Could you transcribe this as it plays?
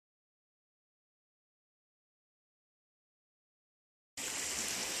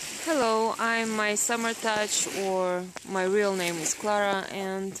know, I'm my summer touch, or my real name is Clara,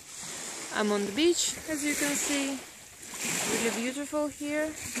 and I'm on the beach, as you can see. Really beautiful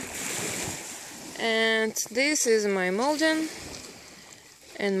here. And this is my molding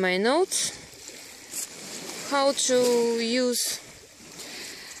and my notes. How to use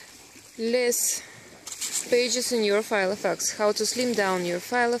less pages in your Filofax, how to slim down your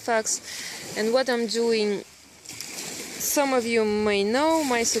Filofax, and what I'm doing. Some of you may know,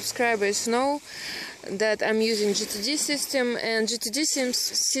 my subscribers know, that I'm using GTD system, and GTD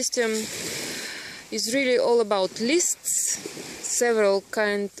system is really all about lists, several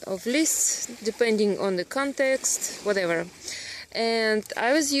kind of lists, depending on the context, whatever. And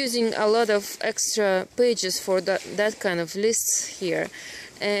I was using a lot of extra pages for that kind of lists here,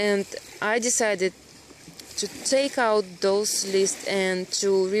 and I decided to take out those lists and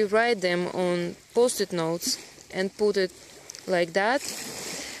to rewrite them on post-it notes and put it like that.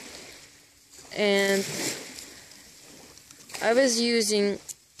 And I was using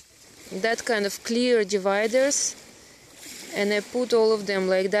that kind of clear dividers, and I put all of them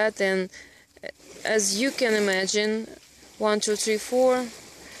like that, and as you can imagine, 1, 2, 3, 4,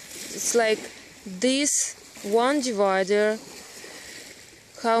 it's like this one divider,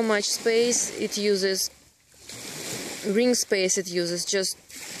 how much space it uses, ring space it uses, just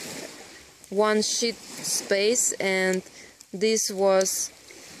one sheet space, and this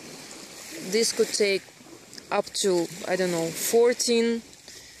could take up to, I don't know, 14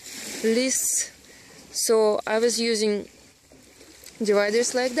 lists. So I was using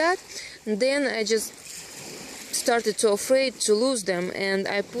dividers like that, and then I just started to afraid to lose them, and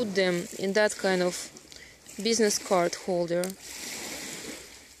I put them in that kind of business card holder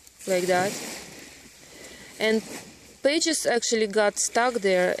like that, and pages actually got stuck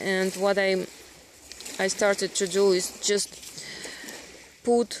there. And what I started to do is just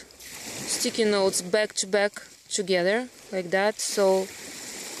put sticky notes back to back together like that, so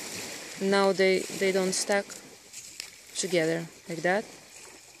now they don't stack together like that.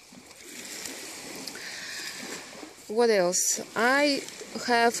 What else? I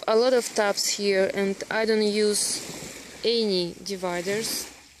have a lot of tabs here, and I don't use any dividers.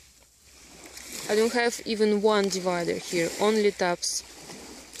 I don't have even one divider here, only tabs.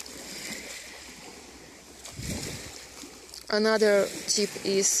 Another tip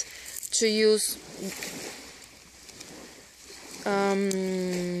is to use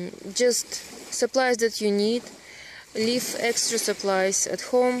just supplies that you need. Leave extra supplies at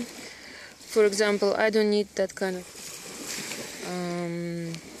home. For example, I don't need that kind of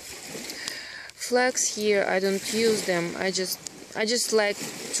flags here. I don't use them. I just like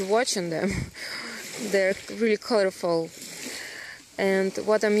to watch on them. They're really colorful. And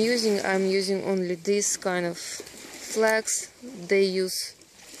what I'm using only this kind of flags. They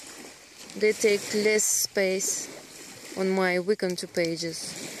take less space on my weekend 2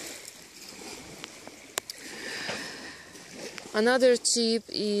 pages. Another tip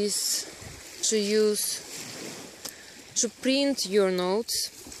is to print your notes,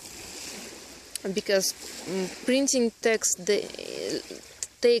 because printing text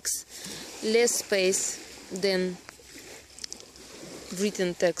takes less space than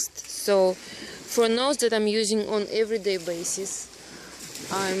written text. So for notes that I'm using on everyday basis,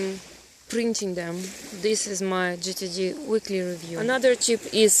 I'm printing them. This is my GTD weekly review. Another tip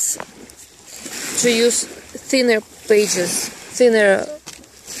is to use thinner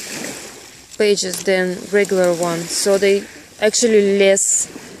pages than regular ones, so they actually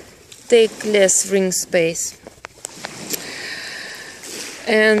take less ring space.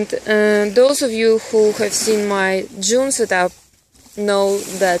 And those of you who have seen my June setup know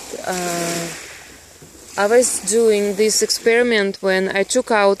that I was doing this experiment when I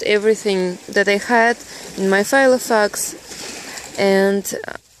took out everything that I had in my Filofax, and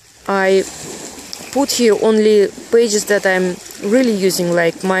I put here only pages that I'm really using,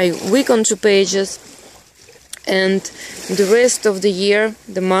 like my week on 2 pages, and the rest of the year,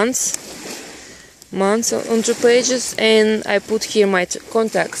 the months on 2 pages, and I put here my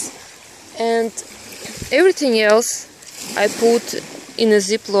contacts, and everything else I put in a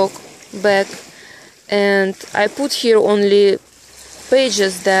Ziploc bag. And I put here only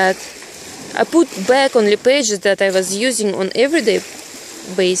pages that I put back only pages that I was using on everyday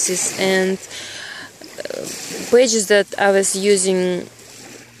basis, and pages that I was using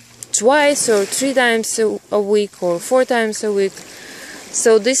twice or 3 times a week or 4 times a week.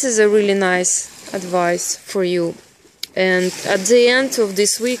 So this is a really nice advice for you. And at the end of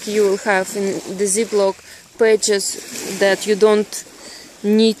this week, you will have in the Ziploc pages that you don't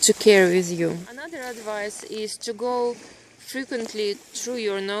need to carry with you. Another advice is to go frequently through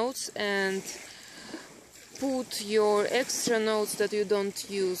your notes and put your extra notes that you don't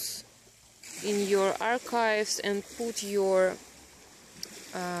use in your archives, and put your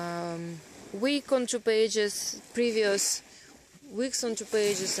week onto pages, previous weeks onto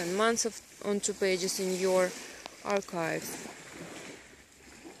pages and months onto pages in your archives.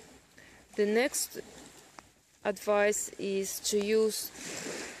 The next advice is to use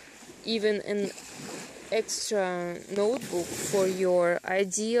even an extra notebook for your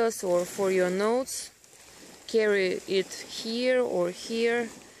ideas or for your notes. Carry it here or here,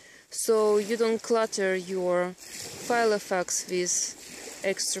 so you don't clutter your Filofax with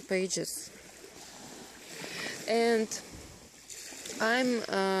extra pages. And I'm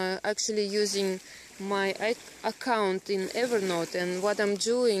actually using my account in Evernote, and what I'm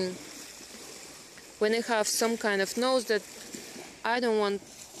doing when I have some kind of notes that I don't want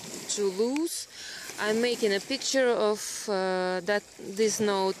to lose, I'm making a picture of this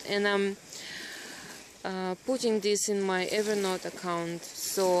note, and I'm putting this in my Evernote account,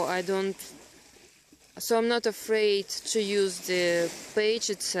 so I'm not afraid to use the page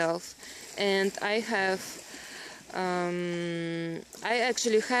itself. And I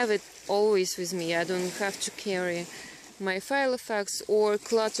actually have it always with me. I don't have to carry my Filofax or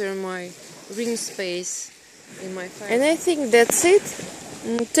clutter my ring space in my Filofax. And I think that's it.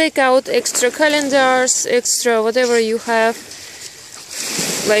 Take out extra calendars, extra whatever you have.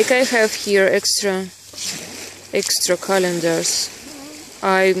 Like I have here extra calendars.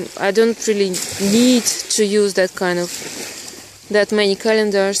 I don't really need to use that many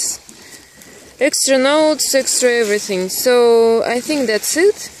calendars. Extra notes, extra everything. So I think that's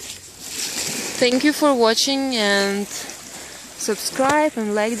it. Thank you for watching, and subscribe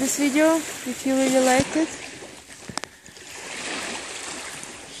and like this video if you really liked it.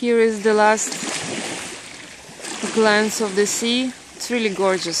 Here is the last glance of the sea. It's really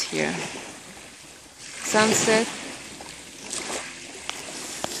gorgeous here. Sunset.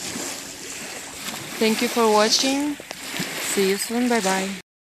 Thank you for watching. See you soon. Bye bye.